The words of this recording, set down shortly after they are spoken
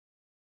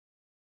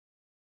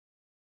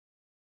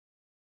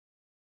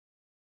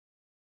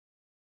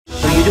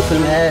ये जो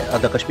फिल्म है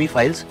द कश्मीर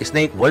फाइल्स,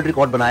 इसने एक वर्ल्ड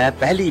रिकॉर्ड बनाया है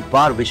पहली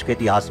बार विश्व के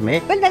इतिहास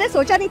में। मैंने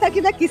सोचा नहीं था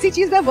कि मैं किसी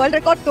चीज में वर्ल्ड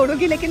रिकॉर्ड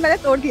तोड़ूंगी, लेकिन मैंने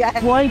तोड़ दिया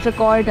है। वर्ल्ड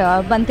रिकॉर्ड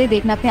बनते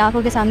देखना अपने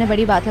आंखों के सामने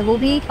बड़ी बात है, वो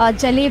भी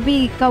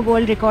जलेबी का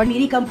वर्ल्ड रिकॉर्ड।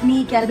 मेरी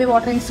कंपनी कैलबे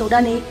वाटर एंड सोडा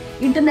ने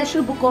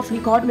इंटरनेशनल बुक ऑफ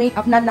रिकॉर्ड में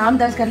अपना नाम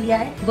दर्ज कर लिया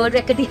है। वर्ल्ड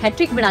रिकॉर्ड की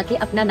हैट्रिक बना के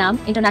अपना नाम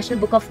इंटरनेशनल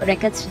बुक ऑफ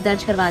रिकॉर्ड्स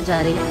दर्ज करवा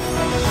जा रही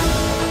है।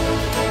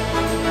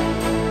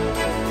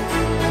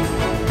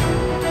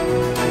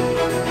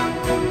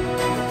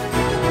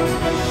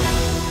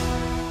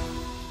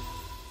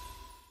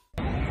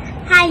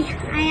 Hi,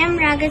 I am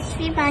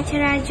Raghaswi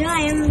Bacharaju.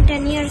 I am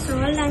 10 years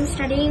old. I am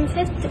studying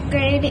 5th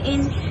grade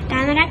in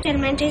Tamarack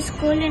Elementary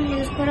School in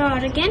Hillsboro,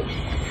 Oregon.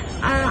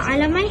 I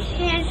love my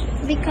hair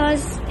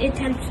because it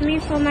helps me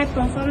for my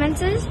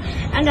performances,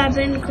 and I've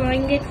been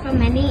growing it for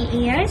many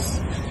years.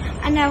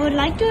 And I would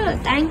like to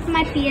thank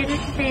my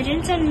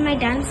parents and my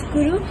dance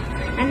guru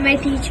and my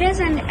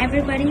teachers and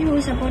everybody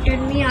who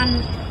supported me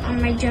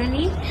on my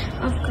journey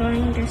of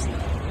growing this.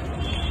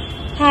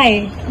 Hi,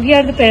 we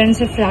are the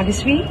parents of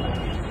Raghaswi.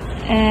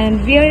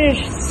 And we are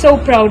so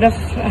proud of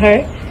her,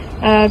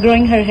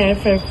 growing her hair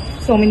for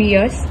so many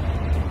years.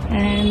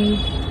 And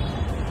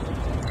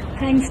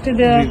thanks to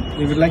the...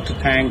 We would like to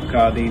thank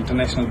the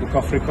International Book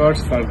of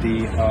Records for the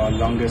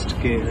longest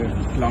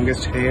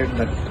hair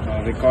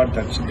record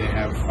that they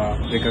have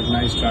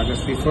recognized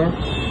Raghaswi for.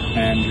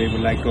 And we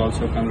would like to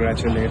also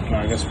congratulate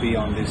Raghaswi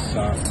on this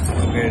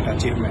great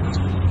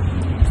achievement.